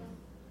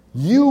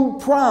 You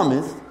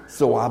promised,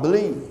 so I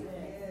believe.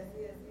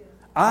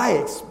 I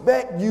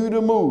expect you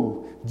to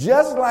move.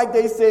 Just like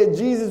they said,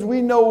 Jesus,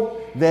 we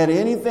know that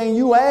anything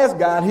you ask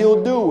God,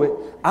 he'll do it.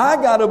 I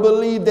got to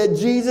believe that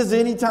Jesus,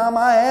 anytime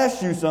I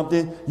ask you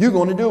something, you're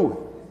going to do it.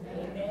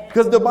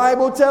 Because the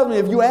Bible tells me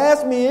if you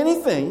ask me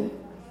anything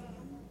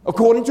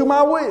according to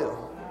my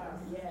will,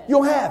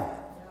 you'll have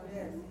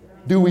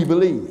it. Do we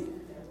believe?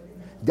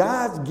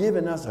 God's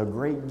given us a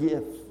great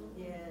gift.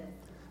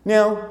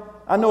 Now,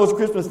 I know it's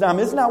Christmas time.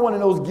 It's not one of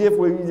those gifts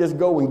where we just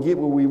go and get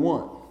what we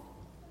want.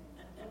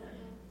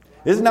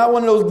 It's not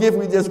one of those gifts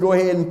we just go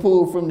ahead and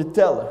pull from the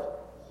teller.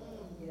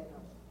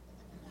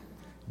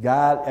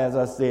 God, as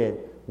I said,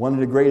 one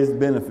of the greatest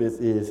benefits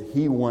is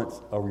he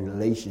wants a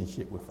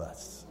relationship with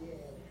us.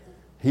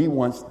 He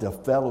wants the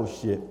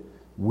fellowship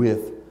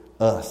with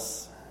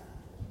us.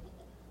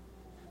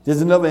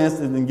 There's another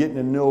instance in getting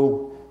to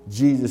know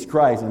Jesus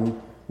Christ.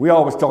 And we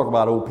always talk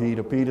about old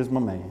Peter. Peter's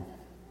my man.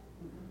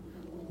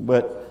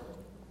 But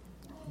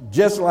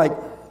just like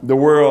the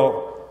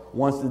world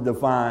wants to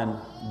define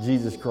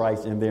Jesus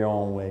Christ in their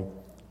own way,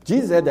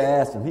 Jesus had to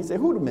ask them. He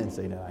said, who do men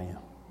say that I am?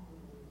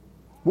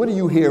 What are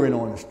you hearing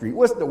on the street?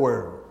 What's the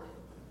word?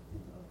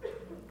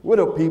 What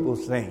are people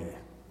saying?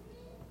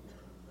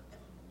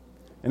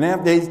 And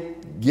after they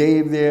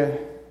gave their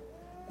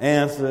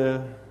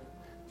answer,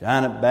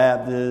 John the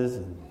Baptist,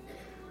 and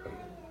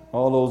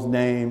all those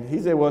names, he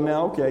said, well,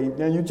 now, okay,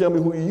 now you tell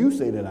me who you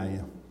say that I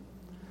am.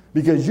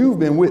 Because you've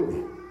been with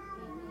me.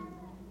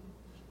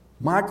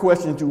 My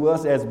question to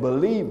us as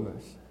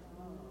believers,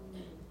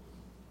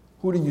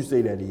 who do you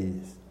say that he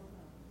is?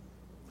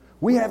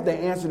 We have to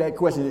answer that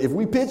question. If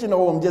we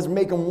pigeonhole him, just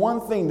make him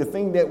one thing, the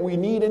thing that we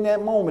need in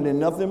that moment and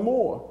nothing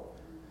more,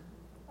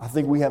 I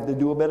think we have to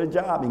do a better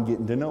job in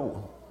getting to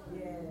know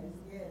him.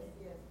 Yes.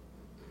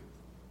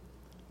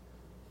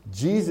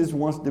 Jesus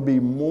wants to be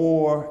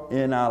more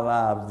in our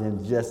lives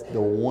than just the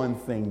one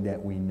thing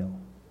that we know.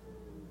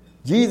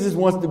 Jesus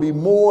wants to be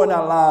more in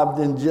our lives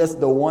than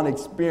just the one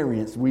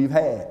experience we've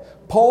had.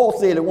 Paul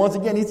said it once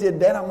again. He said,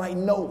 that I might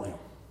know him.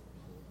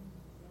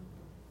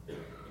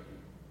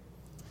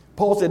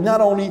 Paul said,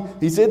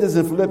 he said this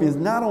in Philippians,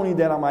 not only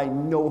that I might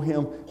know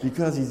him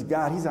because he's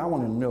God. He said, I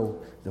want to know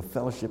the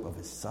fellowship of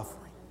his suffering.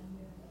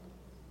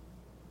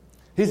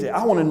 He said,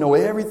 I want to know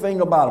everything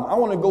about him. I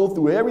want to go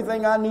through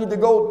everything I need to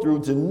go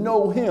through to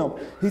know him.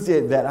 He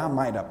said that I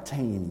might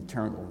obtain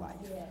eternal life.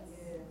 Yes.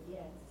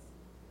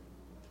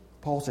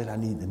 Paul said, I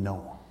need to know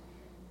him.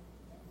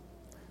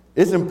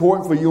 It's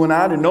important for you and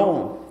I to know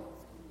him.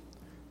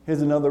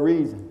 Here's another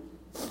reason.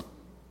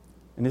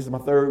 And this is my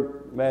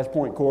third last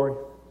point, Corey.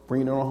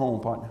 Bring it on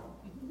home, partner.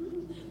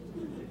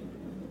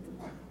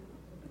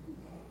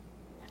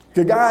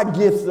 Because God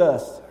gifts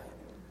us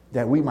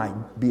that we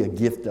might be a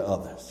gift to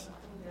others.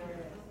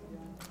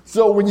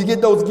 So when you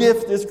get those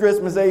gifts this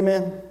Christmas,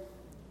 amen,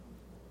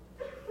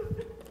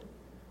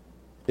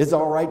 it's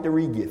all right to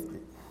re-gift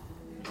it.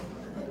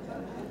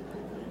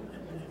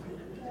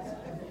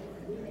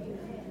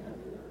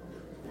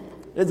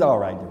 It's all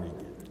right to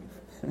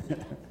re-gift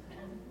it.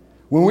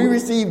 When we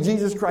receive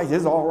Jesus Christ,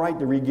 it's all right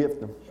to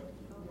re-gift them.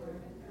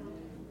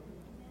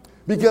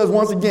 Because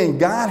once again,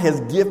 God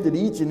has gifted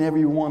each and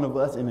every one of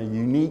us in a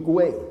unique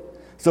way.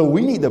 So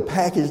we need to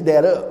package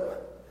that up.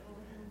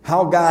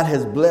 How God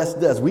has blessed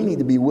us, we need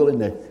to be willing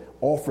to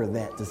offer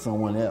that to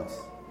someone else.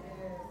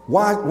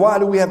 Why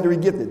do we have to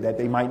re-gift it? That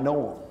they might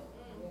know him.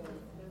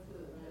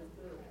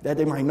 That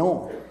they might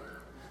know him.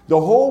 The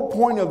whole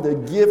point of the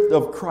gift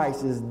of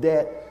Christ is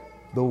that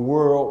the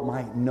world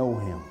might know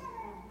him.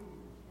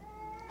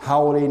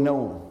 How will they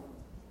know him?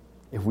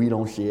 If we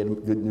don't share the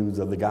good news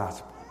of the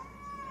gospel.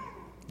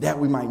 That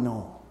we might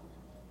know him.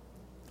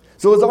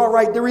 So it's all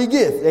right to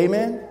re-gift.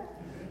 Amen.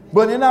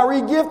 But in our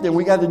re-gifting,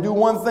 we got to do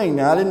one thing.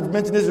 Now, I didn't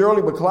mention this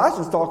earlier, but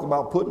Colossians talks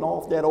about putting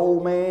off that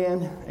old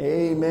man,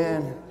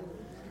 amen,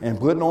 and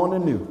putting on the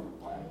new.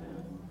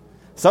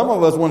 Some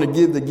of us want to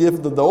give the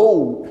gift of the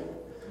old.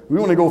 We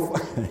want to go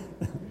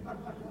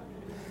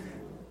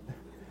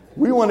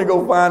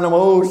find them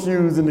old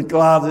shoes in the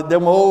closet,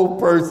 them old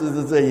purses,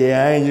 and say,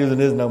 yeah, I ain't using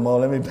this no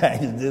more. Let me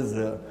package this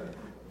up.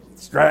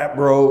 Strap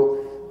broke,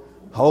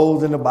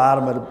 holes in the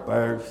bottom of the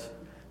purse,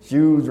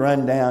 shoes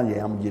run down.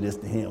 Yeah, I'm going to give this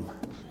to him.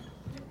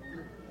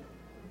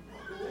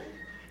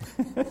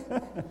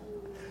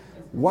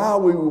 Why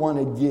we want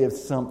to give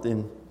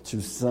something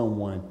to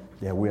someone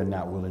that we're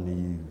not willing to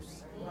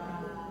use.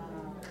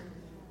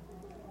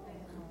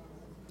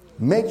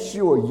 Make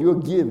sure you're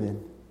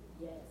giving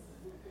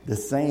the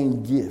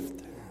same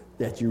gift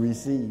that you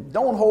received.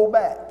 Don't hold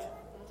back.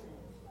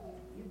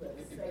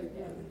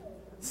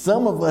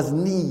 Some of us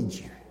need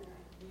you.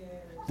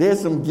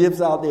 There's some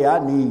gifts out there. I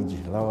need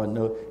you. Lord,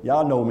 no,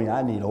 y'all know me.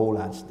 I need a whole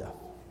lot of stuff.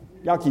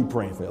 Y'all keep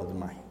praying for Elder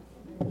Mike.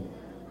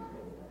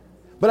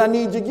 But I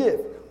need your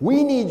gift.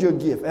 We need your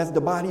gift as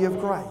the body of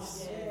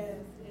Christ.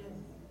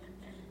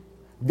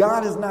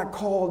 God has not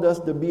called us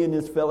to be in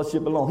this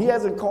fellowship alone. He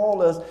hasn't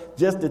called us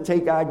just to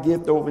take our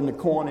gift over in the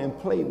corner and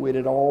play with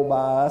it all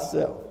by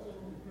ourselves.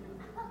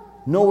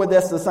 Know what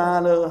that's a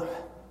sign of?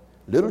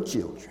 Little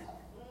children.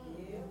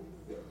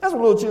 That's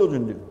what little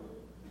children do.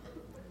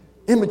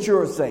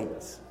 Immature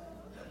saints.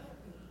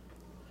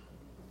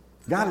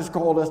 God has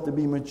called us to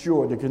be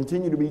mature, to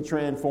continue to be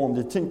transformed,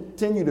 to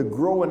continue to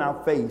grow in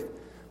our faith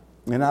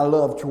and our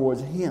love towards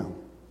Him,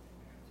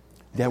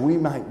 that we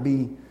might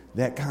be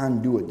that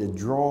conduit that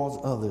draws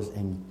others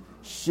and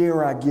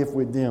share our gift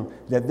with them,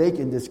 that they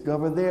can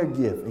discover their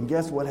gift. And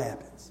guess what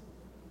happens?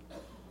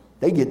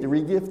 They get to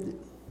re-gift it.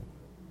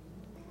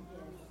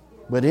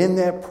 But in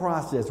that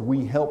process,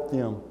 we help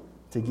them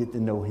to get to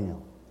know Him.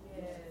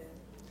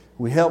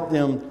 We help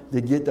them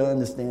to get to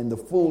understand the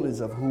fullness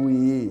of who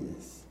He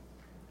is.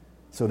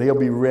 So they'll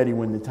be ready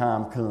when the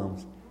time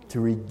comes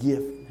to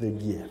re-gift the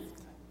gift.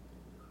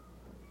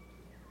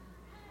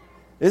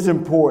 It's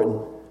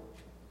important,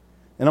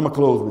 and I'm going to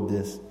close with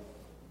this,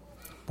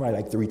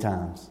 probably like 3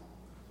 times.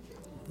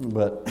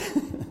 But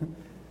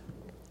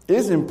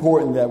it's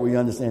important that we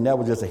understand that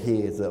was just a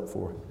heads up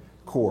for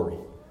Corey.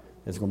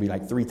 It's going to be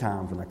like 3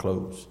 times when I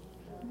close.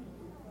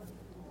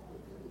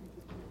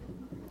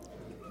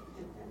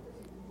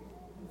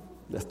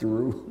 That's the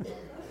rule.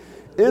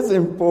 It's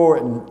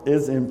important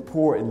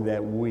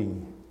that we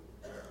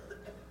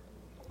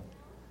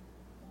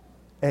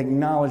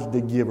acknowledge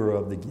the giver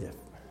of the gift.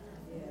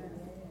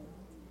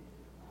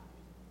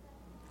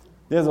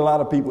 There's a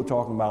lot of people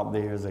talking about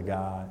there's a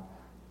God.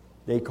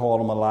 They call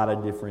Him a lot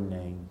of different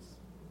names.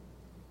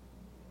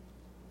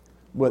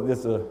 But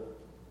it's a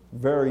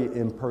very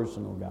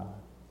impersonal God.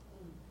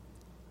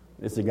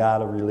 It's a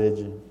God of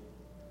religion.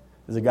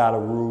 It's a God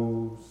of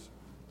rules.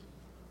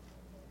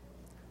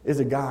 It's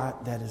a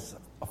God that is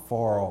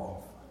afar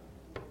off.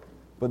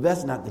 But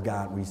that's not the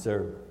God we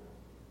serve.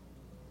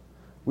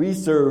 We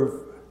serve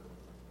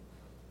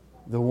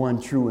the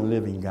one true and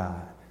living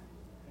God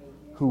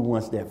who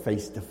wants that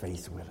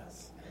face-to-face with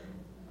us.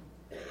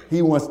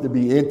 He wants to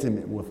be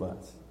intimate with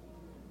us.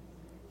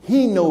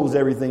 He knows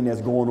everything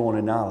that's going on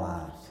in our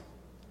lives.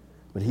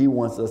 But He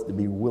wants us to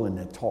be willing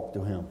to talk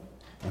to Him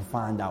and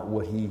find out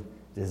what He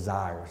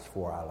desires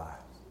for our lives.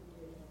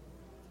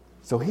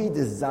 So He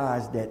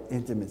desires that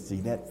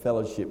intimacy, that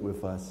fellowship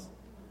with us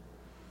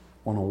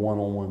on a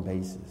one-on-one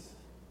basis.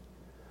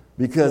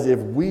 Because if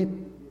we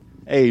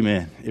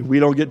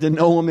don't get to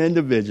know Him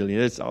individually,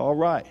 it's all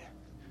right.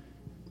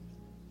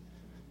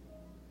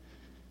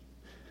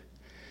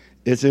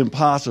 It's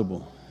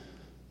impossible.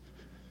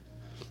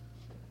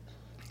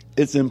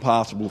 It's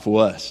impossible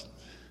for us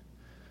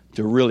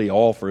to really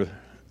offer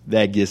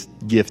that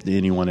gift to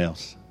anyone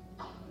else.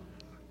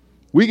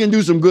 We can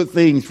do some good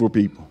things for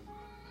people.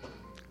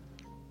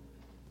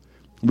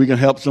 We can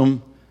help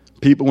some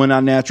people in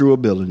our natural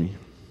ability.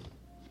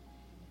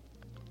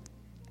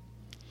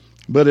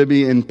 But it'd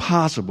be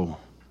impossible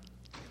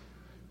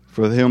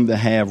for them to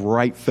have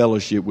right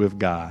fellowship with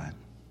God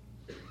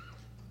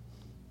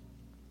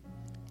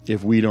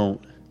if we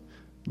don't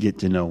get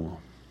to know Him.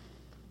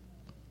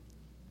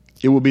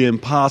 It will be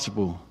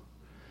impossible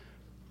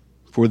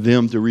for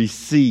them to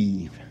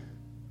receive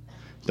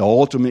the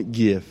ultimate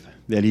gift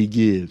that He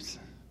gives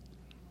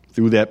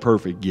through that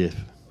perfect gift,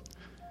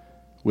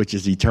 which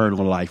is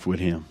eternal life with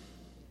Him.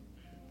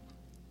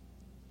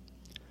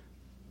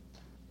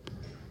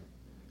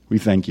 We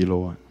thank You,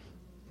 Lord.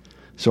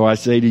 So I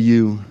say to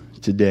you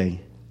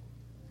today,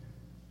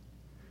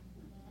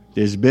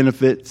 there's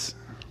benefits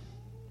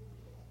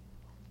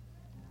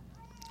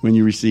when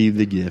you receive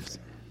the gift.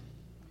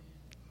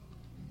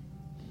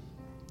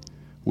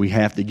 We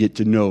have to get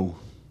to know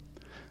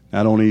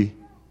not only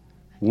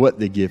what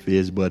the gift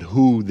is, but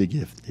who the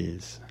gift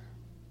is.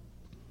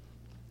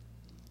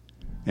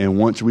 And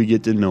once we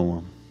get to know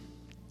Him,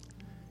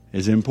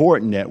 it's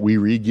important that we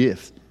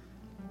re-gift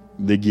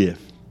the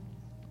gift.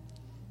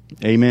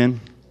 Amen.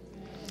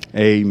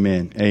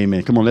 Amen.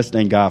 Amen. Come on, let's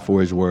thank God for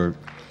His word.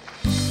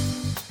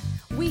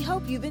 We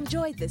hope you've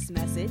enjoyed this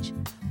message.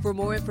 For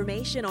more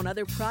information on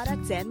other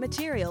products and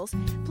materials,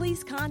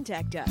 please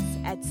contact us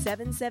at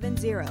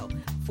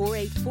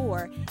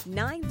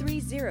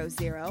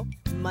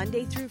 770-484-9300,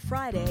 Monday through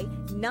Friday,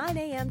 9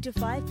 a.m. to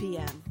 5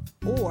 p.m.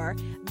 Or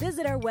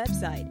visit our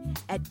website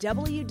at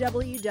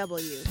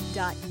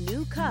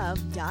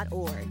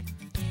www.newcov.org.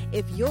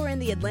 If you're in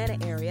the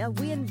Atlanta area,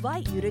 we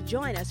invite you to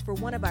join us for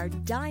one of our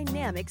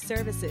dynamic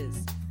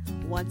services.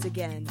 once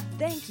again,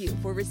 thank you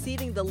for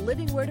receiving the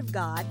living Word of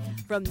God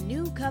from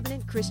New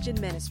Covenant Christian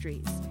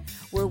Ministries,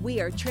 where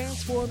we are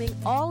transforming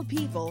all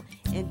people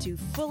into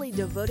fully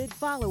devoted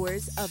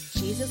followers of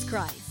Jesus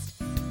Christ.